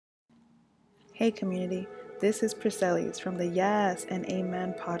Hey community, this is Priscellis from the Yes and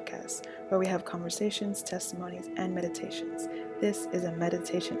Amen podcast, where we have conversations, testimonies, and meditations. This is a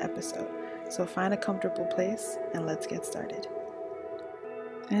meditation episode, so find a comfortable place and let's get started.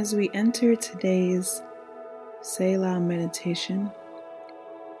 As we enter today's Selah meditation,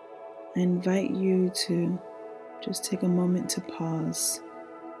 I invite you to just take a moment to pause,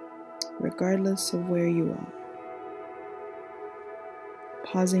 regardless of where you are.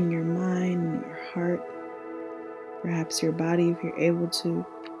 Pausing your mind, your heart, perhaps your body if you're able to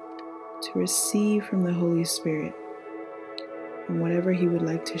receive from the Holy Spirit and whatever He would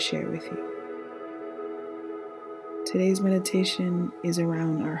like to share with you. Today's meditation is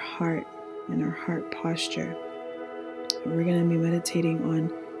around our heart and our heart posture. We're going to be meditating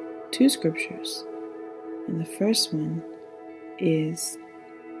on two scriptures. And the first one is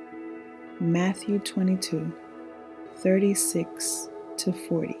Matthew 22, 36 to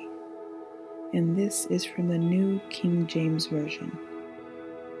 40. And this is from the New King James Version.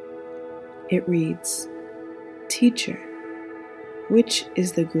 It reads, "Teacher, which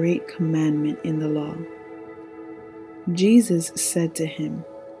is the great commandment in the law?" Jesus said to him,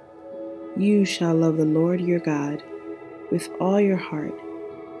 "You shall love the Lord your God with all your heart,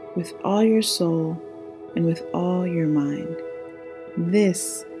 with all your soul, and with all your mind.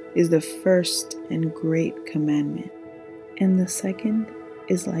 This is the first and great commandment. And the second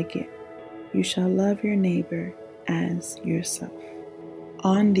is like it. You shall love your neighbor as yourself.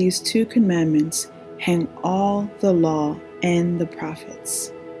 On these two commandments hang all the law and the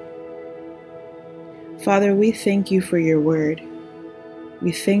prophets." Father, we thank you for your word.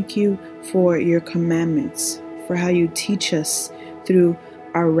 We thank you for your commandments, for how you teach us through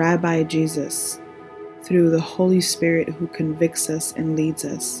our Rabbi Jesus, through the Holy Spirit who convicts us and leads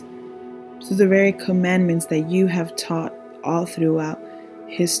us, through the very commandments that you have taught all throughout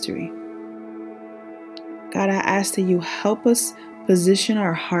history. God, I ask that you help us position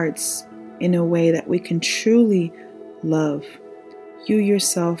our hearts in a way that we can truly love. You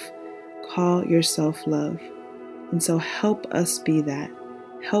yourself call yourself love. And so help us be that.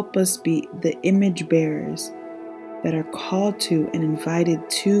 Help us be the image bearers that are called to and invited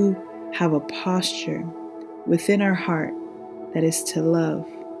to have a posture within our heart that is to love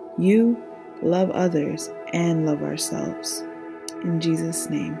you, love others, and love ourselves. In Jesus'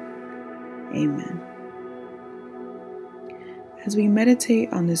 name, amen. As we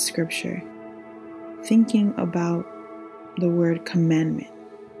meditate on this scripture, thinking about the word commandment,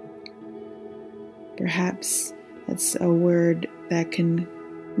 perhaps that's a word that can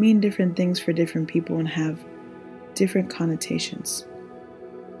mean different things for different people and have different connotations.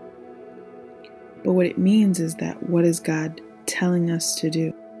 But what it means is that what is God telling us to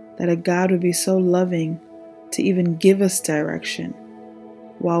do? That a God would be so loving to even give us direction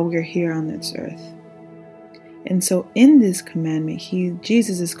while we're here on this earth. And so in this commandment,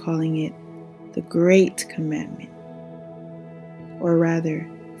 Jesus is calling it the Great Commandment, or rather,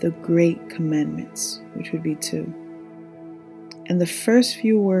 the Great Commandments, which would be two. And the first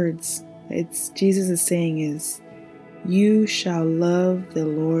few words Jesus is saying is, "You shall love the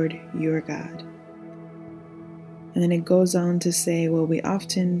Lord your God." And then it goes on to say what we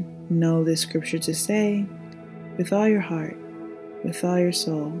often know this scripture to say, with all your heart, with all your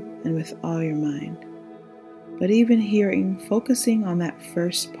soul, and with all your mind. But even focusing on that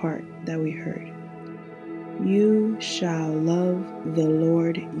first part that we heard, you shall love the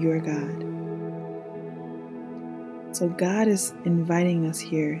Lord your God. So God is inviting us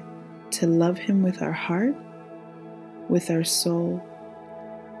here to love Him with our heart, with our soul,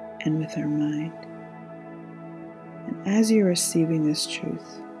 and with our mind. And as you're receiving this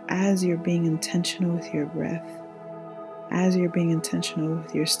truth, as you're being intentional with your breath, as you're being intentional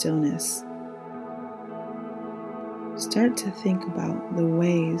with your stillness, start to think about the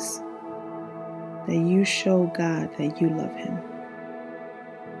ways that you show God that you love Him.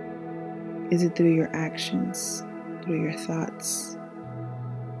 Is it through your actions, through your thoughts,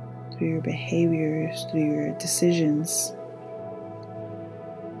 through your behaviors, through your decisions?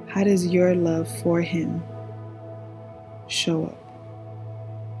 How does your love for Him show up?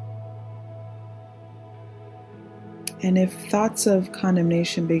 And if thoughts of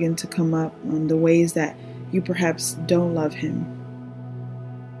condemnation begin to come up on the ways that you perhaps don't love Him,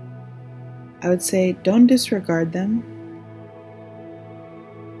 I would say don't disregard them,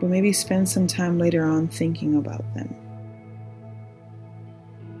 but maybe spend some time later on thinking about them.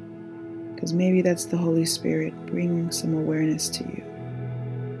 Because maybe that's the Holy Spirit bringing some awareness to you.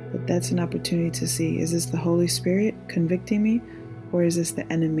 But that's an opportunity to see, is this the Holy Spirit convicting me, or is this the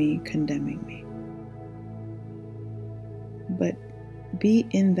enemy condemning me? But be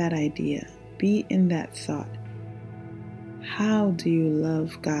in that idea. be in that thought. How do you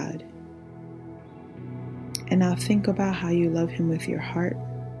love God? And now think about how you love Him with your heart,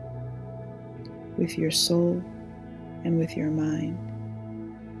 with your soul, and with your mind.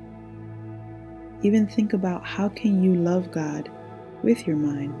 Even think about how can you love God with your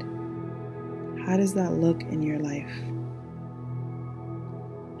mind? How does that look in your life?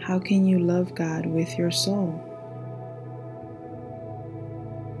 How can you love God with your soul?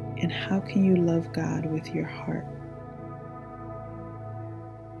 And how can you love God with your heart?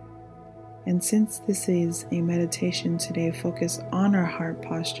 And since this is a meditation today focused on our heart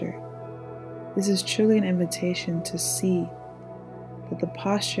posture, this is truly an invitation to see that the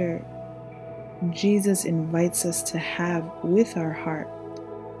posture Jesus invites us to have with our heart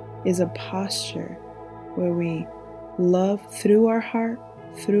is a posture where we love through our heart,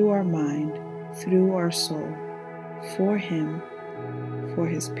 through our mind, through our soul, for Him, for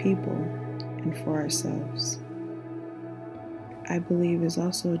His people, and for ourselves. I believe is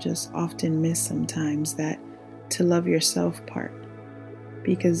also just often missed sometimes, that to love yourself part.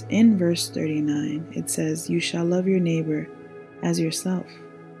 Because in verse 39, it says, "You shall love your neighbor as yourself."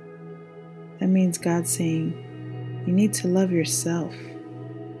 That means God saying, you need to love yourself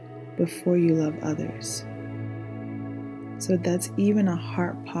before you love others. So that's even a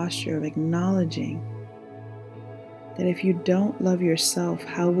heart posture of acknowledging that if you don't love yourself,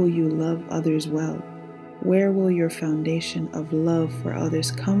 how will you love others well? Where will your foundation of love for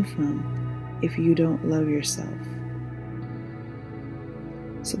others come from if you don't love yourself?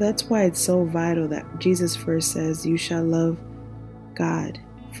 So that's why it's so vital that Jesus first says, you shall love God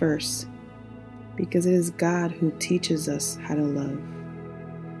first, because it is God who teaches us how to love.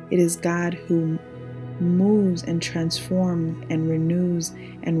 It is God who moves and transforms and renews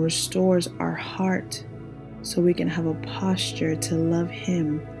and restores our heart so we can have a posture to love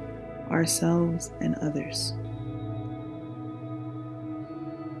Him, ourselves, and others.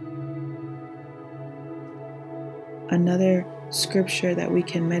 Another scripture that we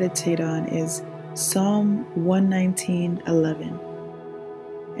can meditate on is Psalm 119:11.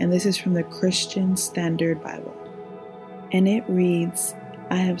 And this is from the Christian Standard Bible. And it reads,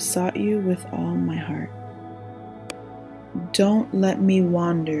 "I have sought you with all my heart. Don't let me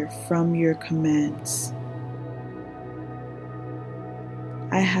wander from your commands.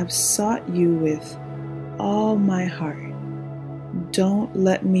 I have sought you with all my heart. Don't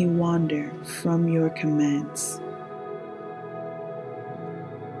let me wander from your commands."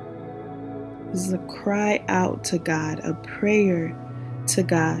 This is a cry out to God, a prayer to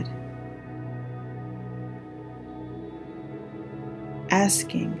God,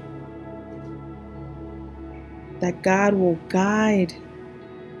 asking that God will guide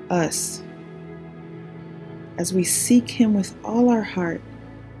us as we seek Him with all our heart,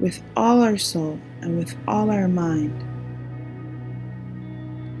 with all our soul, and with all our mind.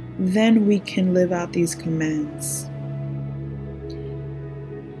 Then we can live out these commands.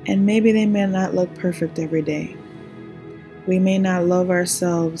 And maybe they may not look perfect every day. We may not love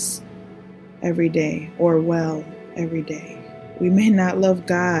ourselves every day or well every day. We may not love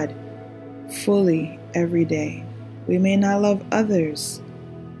God fully every day. We may not love others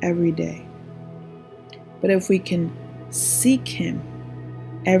every day. But if we can seek Him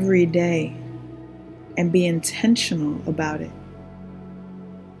every day and be intentional about it,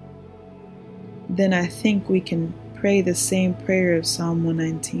 then I think we can pray the same prayer of Psalm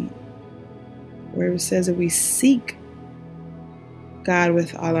 119, where it says that we seek God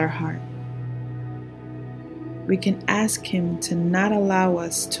with all our heart. We can ask Him to not allow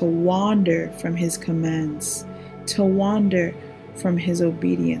us to wander from His commands, to wander from His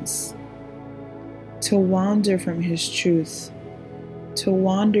obedience, to wander from His truth, to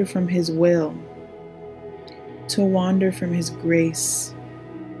wander from His will, to wander from His grace,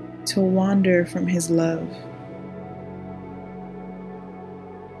 to wander from His love.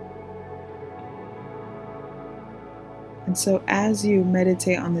 And so as you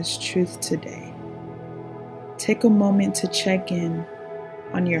meditate on this truth today, take a moment to check in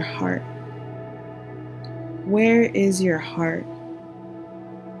on your heart. Where is your heart?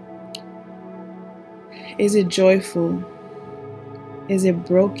 Is it joyful? Is it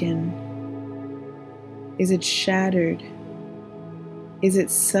broken? Is it shattered? Is it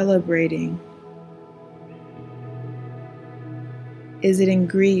celebrating? Is it in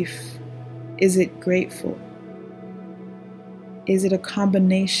grief? Is it grateful? Is it a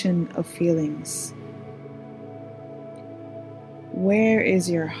combination of feelings? Where is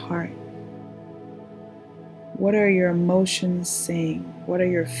your heart? What are your emotions saying? What are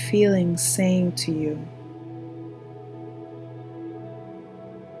your feelings saying to you?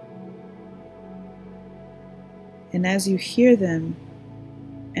 And as you hear them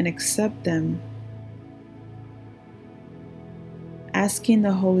and accept them, asking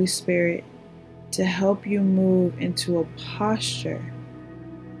the Holy Spirit to help you move into a posture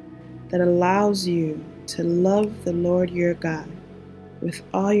that allows you to love the Lord your God with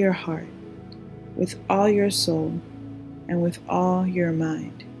all your heart, with all your soul, and with all your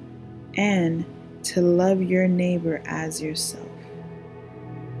mind, and to love your neighbor as yourself.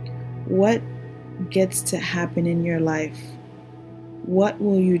 What gets to happen in your life? What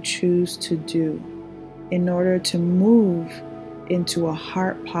will you choose to do in order to move into a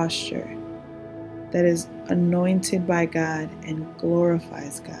heart posture that is anointed by God and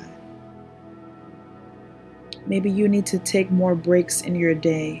glorifies God? Maybe you need to take more breaks in your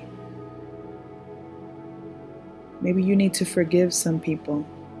day. Maybe you need to forgive some people.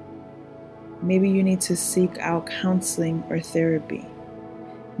 Maybe you need to seek out counseling or therapy.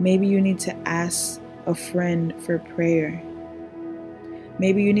 Maybe you need to ask a friend for prayer.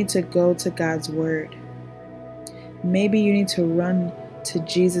 Maybe you need to go to God's Word. Maybe you need to run to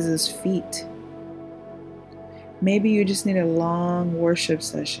Jesus' feet. Maybe you just need a long worship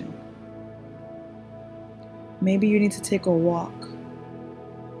session. Maybe you need to take a walk.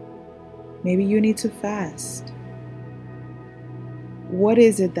 Maybe you need to fast. What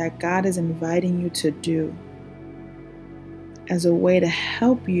is it that God is inviting you to do as a way to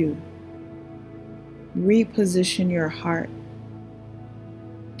help you reposition your heart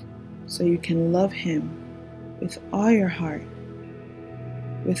so you can love Him with all your heart,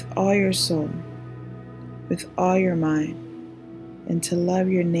 with all your soul, with all your mind, and to love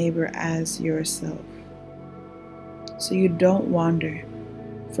your neighbor as yourself, so you don't wander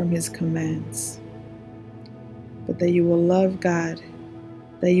from His commands, but that you will love God,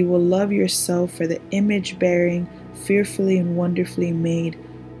 that you will love yourself for the image-bearing, fearfully and wonderfully made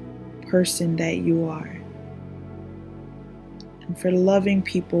person that you are, and for loving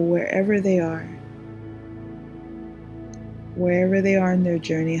people wherever they are in their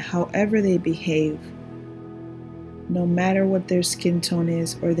journey, however they behave, no matter what their skin tone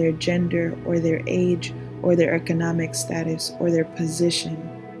is, or their gender, or their age, or their economic status, or their position,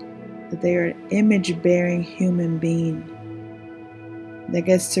 that they are an image-bearing human being that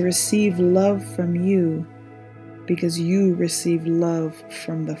gets to receive love from you because you receive love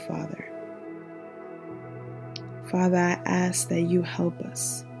from the Father. Father, I ask that you help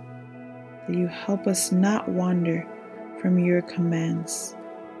us not wander from your commands,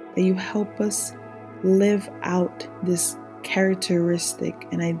 that you help us live out this characteristic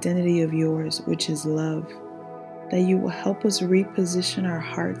and identity of yours, which is love, that you will help us reposition our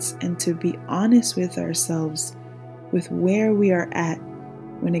hearts and to be honest with ourselves with where we are at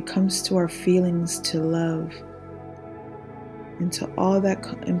when it comes to our feelings to love and to all that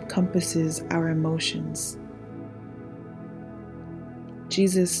encompasses our emotions.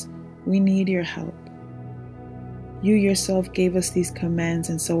 Jesus, we need your help. You yourself gave us these commands,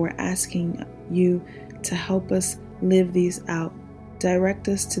 and so we're asking you to help us live these out. Direct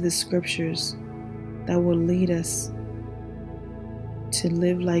us to the scriptures that will lead us to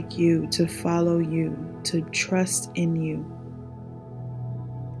live like you, to follow you, to trust in you.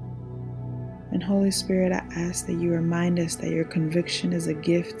 And Holy Spirit, I ask that you remind us that your conviction is a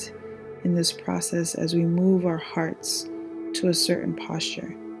gift in this process as we move our hearts to a certain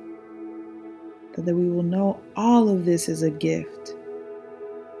posture. That we will know all of this is a gift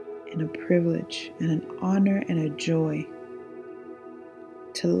and a privilege and an honor and a joy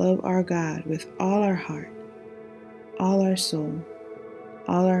to love our God with all our heart, all our soul,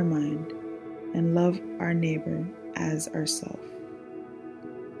 all our mind, and love our neighbor as ourselves.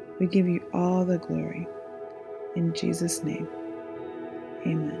 We give you all the glory. In Jesus' name,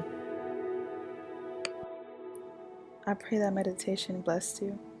 amen. I pray that meditation blessed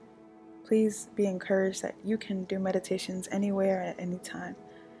you. Please be encouraged that you can do meditations anywhere at any time.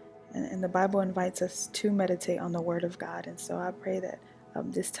 And the Bible invites us to meditate on the Word of God. And so I pray that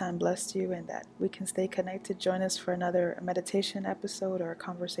this time blessed you and that we can stay connected. Join us for another meditation episode or a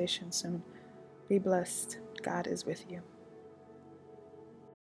conversation soon. Be blessed. God is with you.